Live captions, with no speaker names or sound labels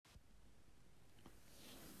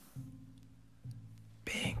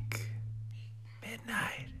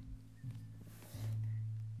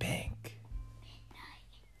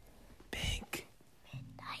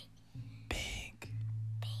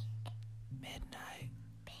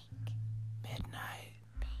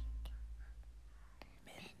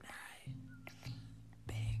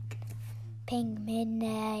Pink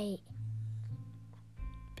midnight.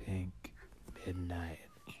 Pink midnight.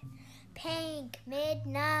 Pink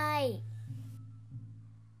midnight.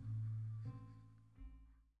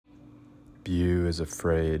 Beau is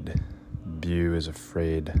afraid. Beau is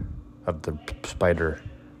afraid of the spider,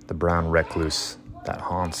 the brown recluse that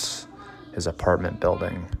haunts his apartment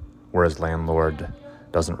building, where his landlord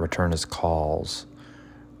doesn't return his calls,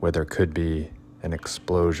 where there could be an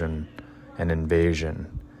explosion, an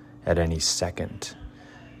invasion at any second.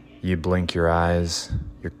 You blink your eyes,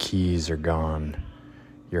 your keys are gone,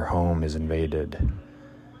 your home is invaded.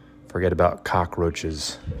 Forget about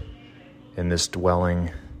cockroaches. In this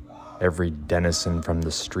dwelling, every denizen from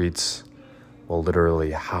the streets will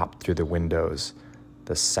literally hop through the windows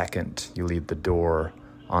the second you leave the door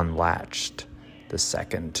unlatched, the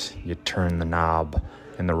second you turn the knob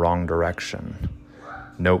in the wrong direction.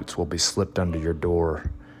 Notes will be slipped under your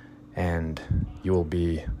door, and you will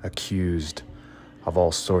be accused of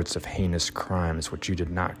all sorts of heinous crimes which you did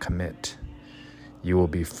not commit. You will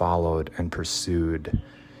be followed and pursued.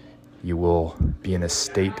 You will be in a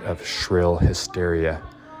state of shrill hysteria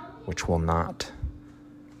which will not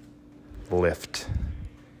lift.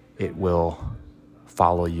 It will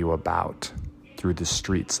follow you about through the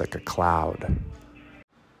streets like a cloud.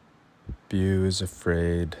 Beau is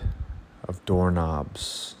afraid of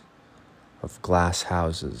doorknobs, of glass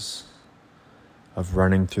houses, of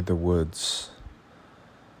running through the woods,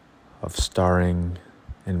 of starring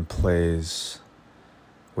in plays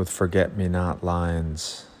with forget-me-not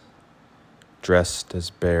lines, dressed as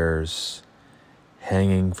bears,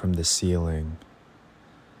 hanging from the ceiling,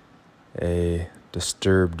 a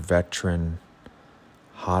disturbed veteran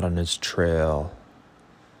hot on his trail,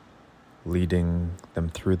 leading them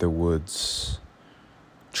through the woods,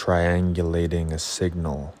 triangulating a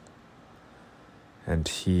signal, and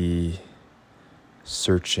he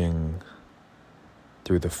searching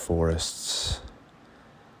through the forests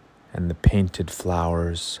and the painted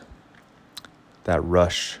flowers that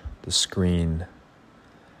rush the screen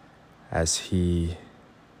as he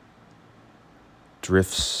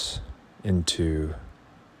drifts into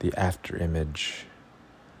the afterimage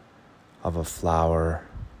of a flower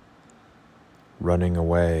running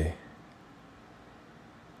away.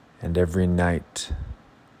 And every night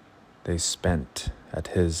they spent at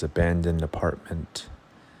his abandoned apartment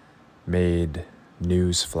made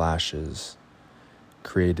news flashes,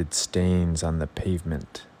 created stains on the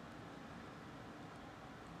pavement,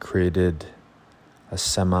 created a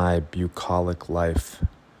semi-bucolic life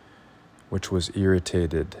which was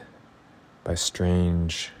irritated by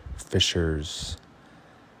strange fissures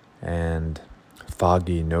and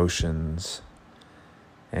foggy notions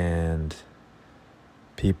and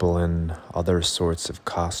people in other sorts of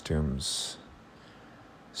costumes,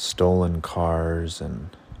 stolen cars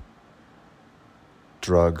and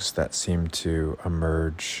drugs that seemed to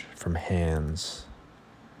emerge from hands.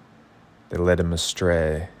 They led him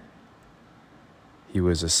astray. He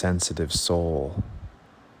was a sensitive soul,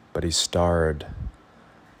 but he starred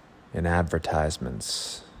in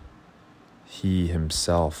advertisements. He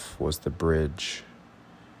himself was the bridge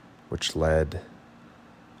which led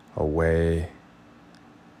away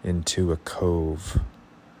into a cove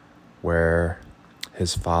where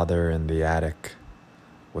his father in the attic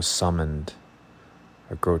was summoned,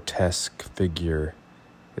 a grotesque figure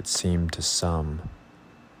it seemed to some,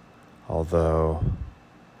 although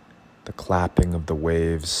the clapping of the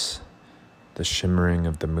waves, the shimmering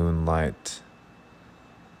of the moonlight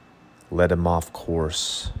led him off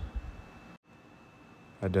course.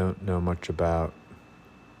 I don't know much about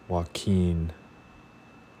Joaquin,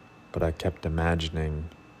 but I kept imagining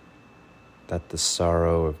that the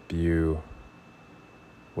sorrow of Beau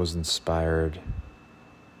was inspired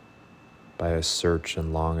by a search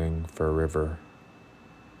and longing for a river.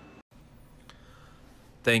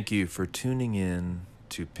 Thank you for tuning in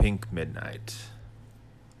to Pink Midnight.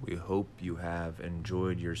 We hope you have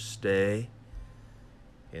enjoyed your stay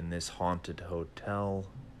in this haunted hotel,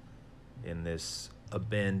 in this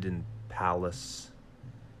abandoned palace,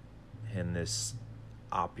 in this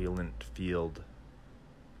opulent field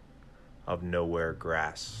of nowhere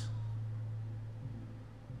grass.